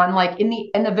check on like in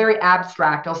the very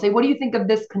abstract. I'll say, what do you think of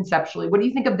this conceptually? What do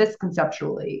you think of this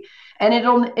conceptually? And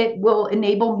it will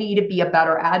enable me to be a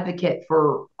better advocate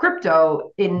for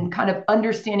crypto in kind of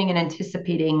understanding and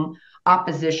anticipating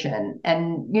opposition.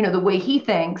 And the way he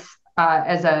thinks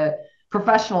as a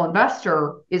professional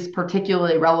investor is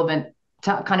particularly relevant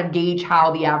to kind of gauge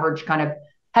how the average kind of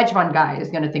hedge fund guy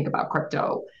is going to think about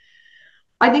crypto.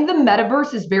 I think the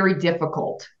metaverse is very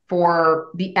difficult for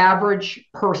the average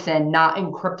person not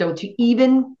in crypto to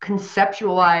even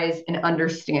conceptualize and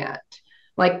understand.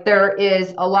 Like there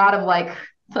is a lot of like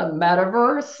the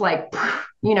metaverse, like,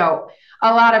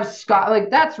 a lot of like,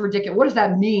 that's ridiculous. What does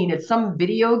that mean? It's some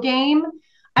video game.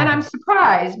 And I'm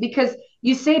surprised because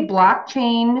you say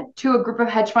blockchain to a group of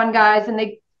hedge fund guys and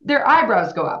their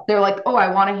eyebrows go up. They're like, oh,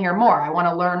 I want to hear more. I want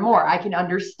to learn more. I can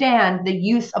understand the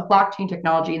use of blockchain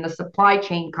technology in the supply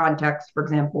chain context, for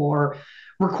example, or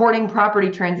recording property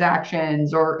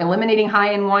transactions or eliminating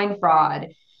high-end wine fraud.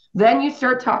 Then you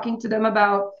start talking to them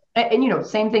about, and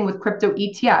same thing with crypto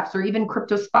ETFs or even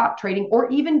crypto spot trading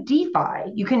or even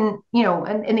DeFi. You can,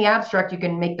 in the abstract, you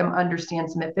can make them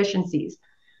understand some efficiencies.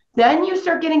 Then you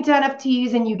start getting to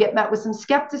NFTs and you get met with some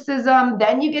skepticism.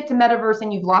 Then you get to metaverse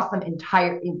and you've lost them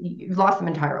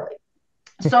entirely.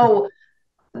 So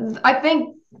I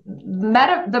think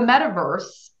the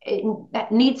metaverse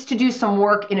needs to do some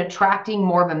work in attracting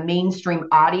more of a mainstream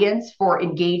audience for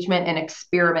engagement and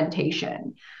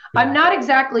experimentation. Yeah. I'm not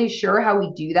exactly sure how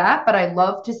we do that, but I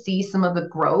love to see some of the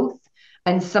growth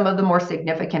and some of the more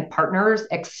significant partners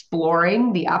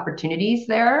exploring the opportunities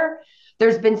there.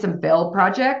 There's been some failed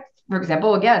projects, for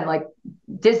example, again, like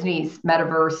Disney's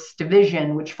metaverse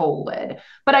division, which folded.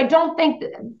 But I don't think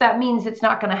that means it's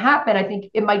not going to happen. I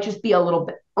think it might just be a little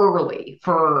bit early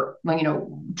for,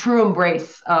 true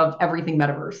embrace of everything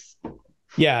metaverse.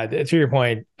 Yeah, to your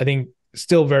point, I think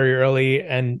still very early.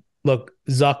 And look,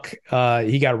 Zuck,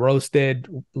 he got roasted,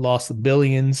 lost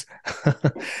billions.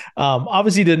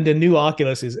 Obviously, the new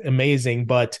Oculus is amazing,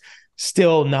 but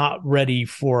still not ready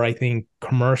for, I think,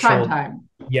 commercial prime time.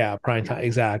 Yeah, prime time,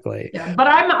 exactly. Yeah, but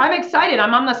I'm excited.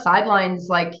 I'm on the sidelines.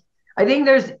 Like, I think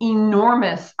there's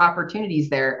enormous opportunities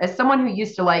there. As someone who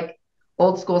used to like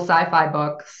old school sci-fi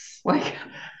books, like,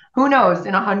 who knows?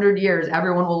 In 100 years,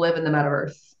 everyone will live in the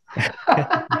metaverse.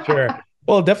 Sure.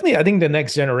 Well, definitely, I think the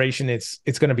next generation, it's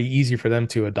going to be easy for them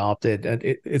to adopt it, and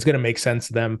it's going to make sense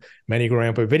to them. Many growing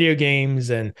up with video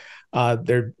games, and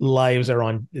their lives are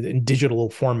on in digital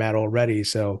format already.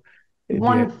 So it'd be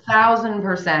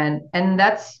 1000%. And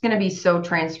that's going to be so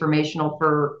transformational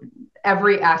for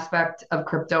every aspect of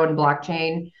crypto and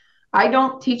blockchain. I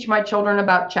don't teach my children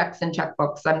about checks and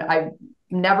checkbooks. I'm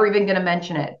never even going to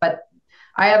mention it. But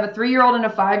I have a 3-year old and a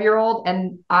 5-year old,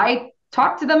 and I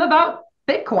talk to them about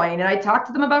Bitcoin and I talk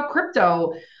to them about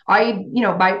crypto. I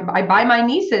buy my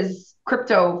nieces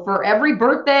crypto for every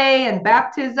birthday and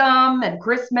baptism and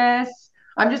Christmas.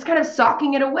 I'm just kind of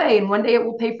socking it away, and one day it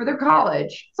will pay for their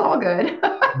college. It's all good.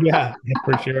 yeah,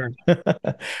 for sure.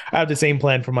 I have the same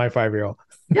plan for my 5-year-old.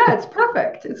 Yeah, it's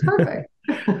perfect. It's perfect.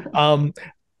 Um,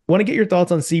 Want to get your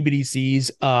thoughts on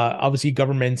CBDCs. Obviously,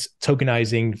 governments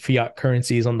tokenizing fiat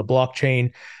currencies on the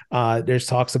blockchain. There's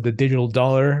talks of the digital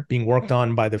dollar being worked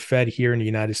on by the Fed here in the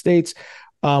United States.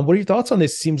 What are your thoughts on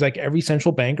this? Seems like every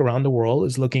central bank around the world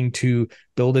is looking to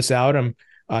build this out.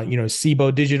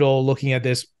 Cboe Digital looking at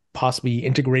this, possibly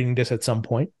integrating this at some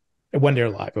point when they're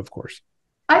live, of course.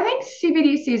 I think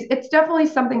CBDCs, it's definitely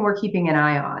something we're keeping an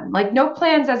eye on. Like, no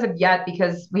plans as of yet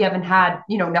because we haven't had,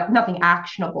 nothing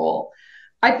actionable.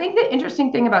 I think the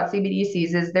interesting thing about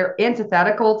CBDCs is they're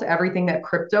antithetical to everything that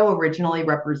crypto originally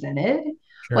represented.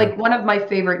 Sure. Like, one of my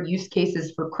favorite use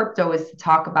cases for crypto is to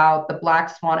talk about the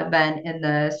Black Swan event in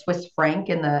the Swiss franc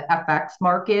in the FX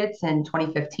markets in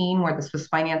 2015, where the Swiss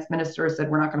finance minister said,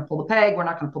 we're not going to pull the peg, we're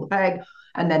not going to pull the peg.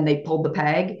 And then they pulled the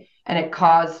peg, and it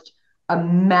caused a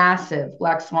massive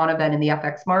Black Swan event in the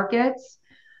FX markets.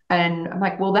 And I'm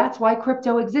like, well, that's why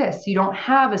crypto exists. You don't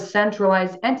have a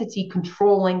centralized entity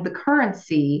controlling the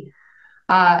currency.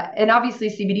 And obviously,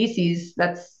 CBDCs,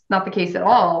 that's not the case at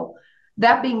all.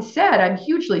 That being said, I'm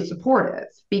hugely supportive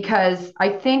because I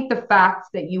think the fact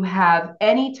that you have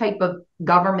any type of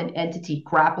government entity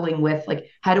grappling with, like,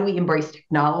 how do we embrace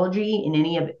technology in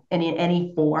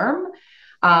any form.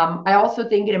 I also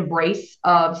think an embrace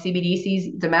of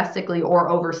CBDCs domestically or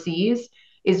overseas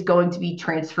is going to be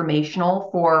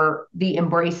transformational for the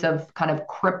embrace of kind of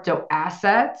crypto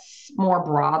assets more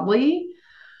broadly.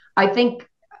 I think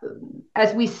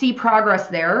as we see progress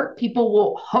there, people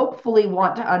will hopefully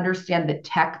want to understand the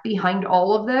tech behind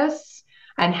all of this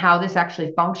and how this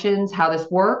actually functions, how this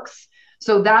works.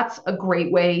 So that's a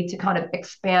great way to kind of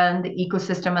expand the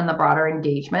ecosystem and the broader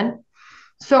engagement.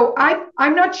 So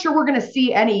I'm not sure we're going to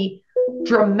see any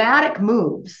dramatic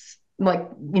moves like,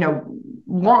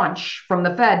 launch from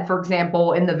the Fed, for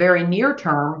example, in the very near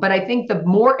term. But I think the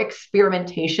more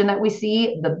experimentation that we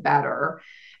see, the better.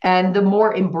 And the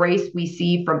more embrace we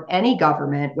see from any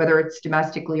government, whether it's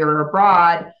domestically or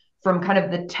abroad, from kind of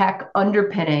the tech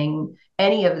underpinning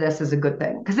any of this is a good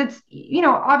thing. Because it's,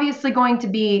 obviously going to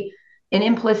be an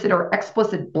implicit or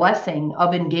explicit blessing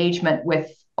of engagement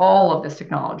with all of this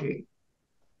technology.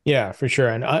 Yeah, for sure.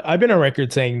 And I've been on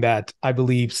record saying that I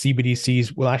believe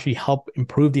CBDCs will actually help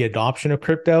improve the adoption of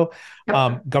crypto.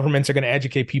 Yep. Governments are going to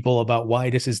educate people about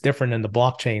why this is different than the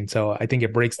blockchain. So I think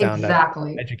it breaks down that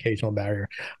Exactly. educational barrier.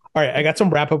 All right, I got some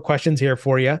wrap up questions here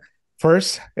for you.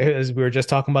 First, as we were just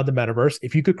talking about the metaverse,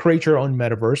 if you could create your own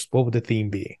metaverse, what would the theme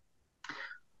be?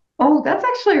 Oh, that's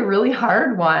actually a really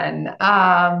hard one.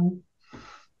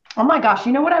 Oh my gosh,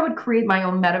 you know what? I would create my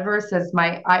own metaverse as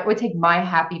I would take my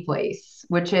happy place,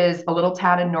 which is a little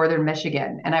town in northern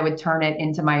Michigan, and I would turn it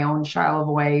into my own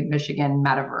Charlevoix, Michigan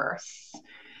metaverse.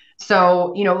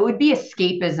 So, it would be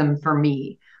escapism for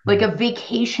me, like a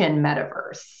vacation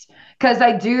metaverse. Because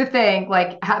I do think,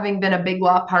 like, having been a big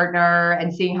law partner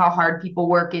and seeing how hard people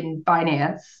work in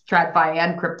finance, TradFi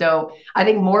and crypto, I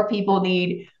think more people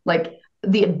need, like,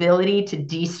 the ability to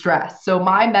de-stress. So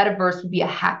my metaverse would be a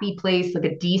happy place, like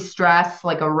a de-stress,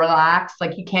 like a relax,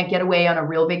 like you can't get away on a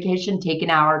real vacation, take an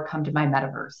hour, come to my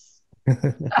metaverse.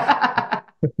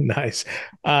 Nice.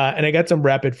 And I got some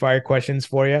rapid fire questions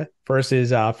for you. First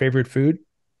is favorite food.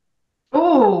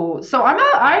 Oh, so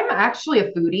I'm actually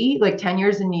a foodie, like 10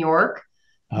 years in New York.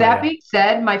 Oh That yeah. being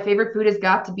said, my favorite food has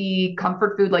got to be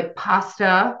comfort food like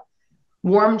pasta,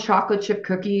 warm chocolate chip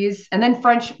cookies, and then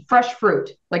fresh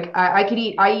fruit. Like I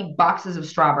eat boxes of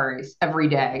strawberries every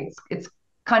day. It's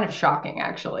kind of shocking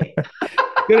actually.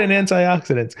 Good in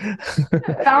antioxidants.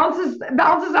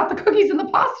 Balances out the cookies and the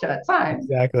pasta. It's fine.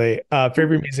 Exactly.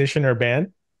 Favorite musician or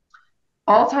band?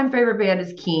 All-time favorite band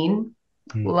is Keen.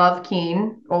 Hmm. Love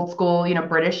Keen, old school,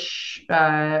 British,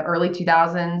 early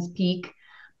 2000s peak.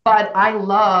 But I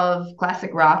love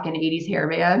classic rock and 80s hair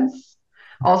bands.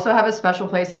 Also have a special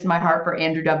place in my heart for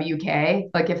Andrew WK.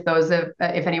 Like if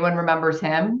anyone remembers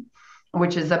him,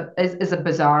 which is a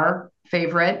bizarre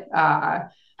favorite.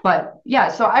 But yeah,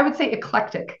 so I would say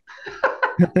eclectic.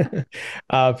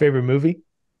 Favorite movie?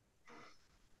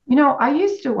 I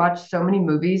used to watch so many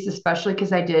movies, especially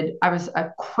because I was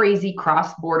a crazy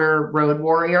cross-border road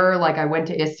warrior. Like I went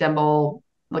to Istanbul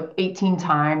like 18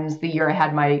 times the year I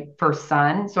had my first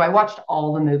son. So I watched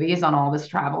all the movies on all this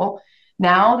travel.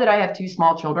 Now that I have two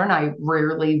small children, I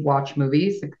rarely watch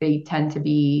movies. Like they tend to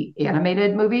be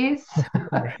animated movies.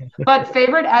 Right. But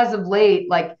favorite as of late,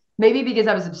 like maybe because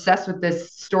I was obsessed with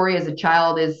this story as a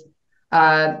child, is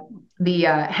uh, the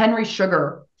Henry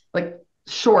Sugar like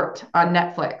short on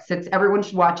Netflix. It's everyone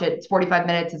should watch it. It's 45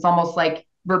 minutes. It's almost like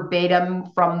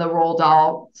verbatim from the Roald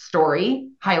Dahl story.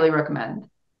 Highly recommend.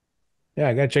 Yeah,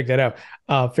 I gotta check that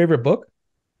out. Favorite book?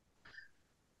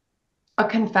 A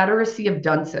Confederacy of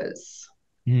Dunces.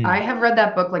 I Hmm. have read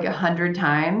that book like 100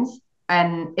 times,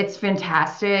 and it's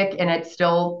fantastic, and it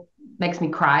still makes me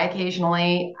cry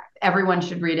occasionally. Everyone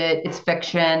should read it. It's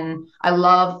fiction. I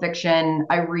love fiction.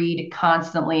 I read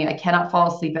constantly. I cannot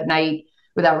fall asleep at night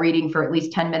without reading for at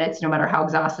least 10 minutes, no matter how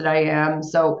exhausted I am.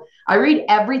 So I read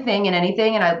everything and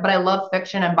anything, but I love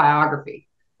fiction and biography.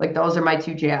 Like those are my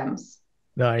two jams.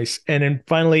 Nice. And then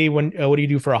finally, what do you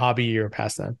do for a hobby or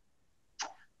pastime?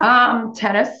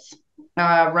 Tennis,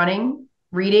 running,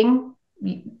 reading,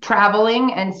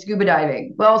 traveling, and scuba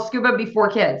diving. Well, scuba before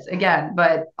kids again,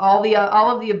 but all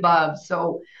of the above.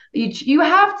 So you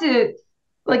have to,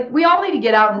 like, we all need to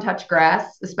get out and touch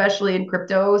grass, especially in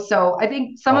crypto. So I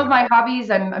think some Oh, of yeah. my hobbies,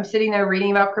 I'm sitting there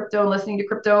reading about crypto and listening to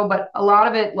crypto, but a lot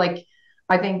of it, like,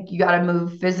 I think you got to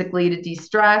move physically to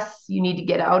de-stress. You need to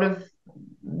get out of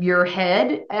your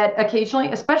head occasionally,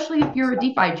 especially if you're a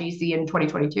DeFi GC in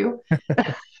 2022.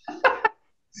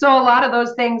 So a lot of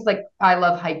those things, like I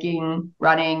love hiking,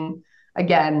 running,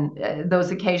 again,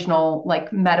 those occasional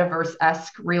like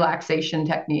metaverse-esque relaxation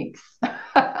techniques.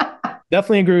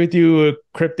 Definitely agree with you with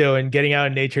crypto and getting out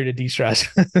in nature to de-stress.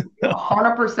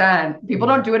 100%. People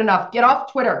don't do it enough. Get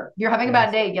off Twitter. You're having a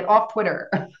bad Yes, day. Get off Twitter.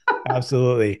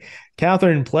 absolutely.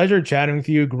 Katherine, pleasure chatting with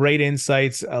you. Great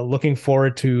insights. Looking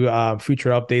forward to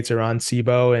future updates around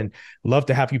Cboe and love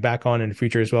to have you back on in the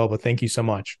future as well. But thank you so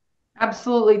much.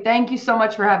 Absolutely. Thank you so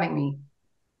much for having me.